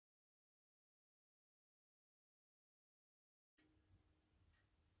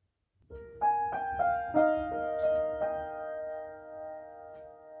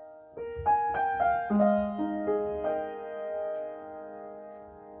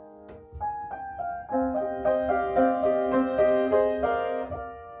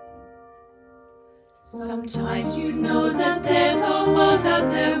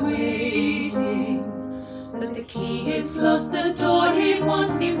key is lost, the door it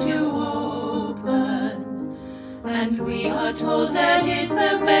won't seem to open, and we are told that is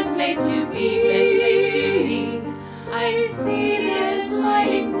the best place to be, I see their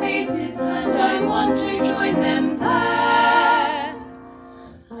smiling faces and I want to join them there.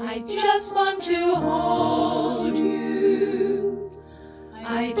 I just want to hold you,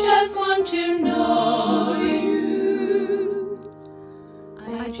 I just want to know you.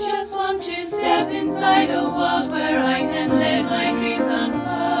 I just want to step inside a world where I can let my dreams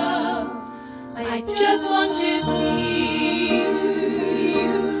unfurl. I just want to see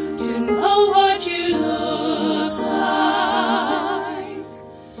you, to know what you look like,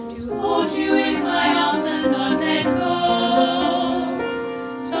 to hold you in my arms and not let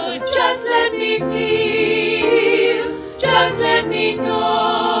go. So just let me feel, just let me know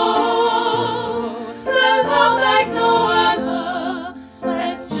the love like no other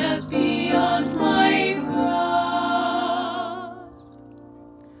that's just beyond my grasp.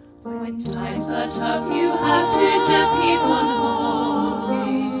 When times are tough, you have to just keep on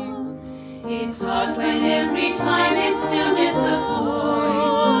hoping. It's hard when every time it's still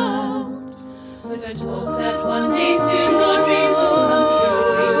disappointment, but hope that one day soon your dreams will come true,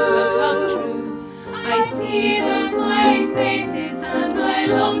 dreams will come true. I see those smiling faces and I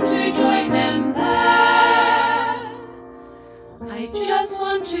long to join them there. I just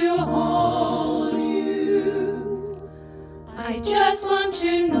want to hold you, I just want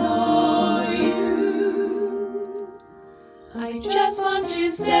to know you. I just want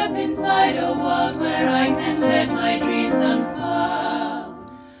to step inside a world where I can let my dreams unfurl.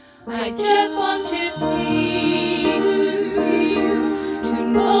 I just want to see you, to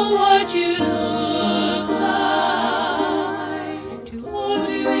know what you look like, to hold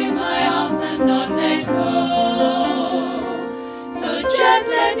you in my arms and not let go. So just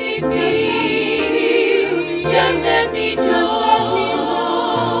let me feel, just let me know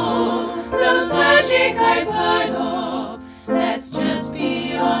the magic I've heard of that's just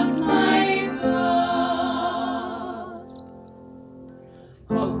beyond my grasp.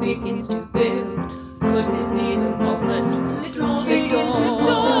 Hope begins to build. Could this be the moment? The door begins to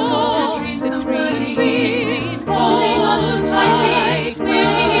dawn. Dreams come dreams, holding on so tightly,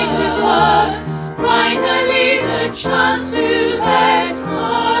 willing it to work. Finally, the chance to let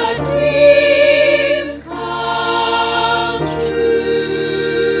our dreams come true.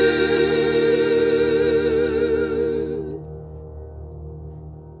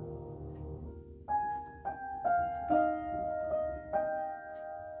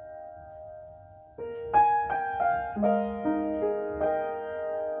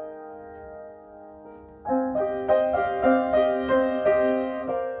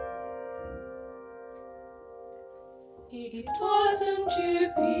 It wasn't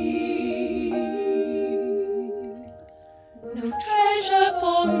to be, no treasure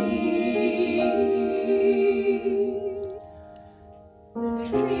for me. The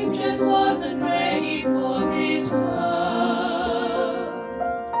dream just wasn't ready for this world.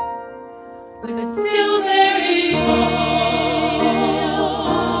 But still there is hope.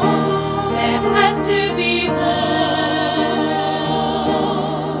 There has to be hope.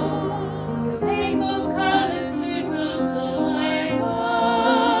 The rainbow's colors soon will fill my world.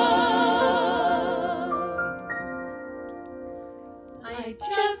 I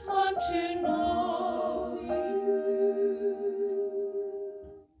just want to know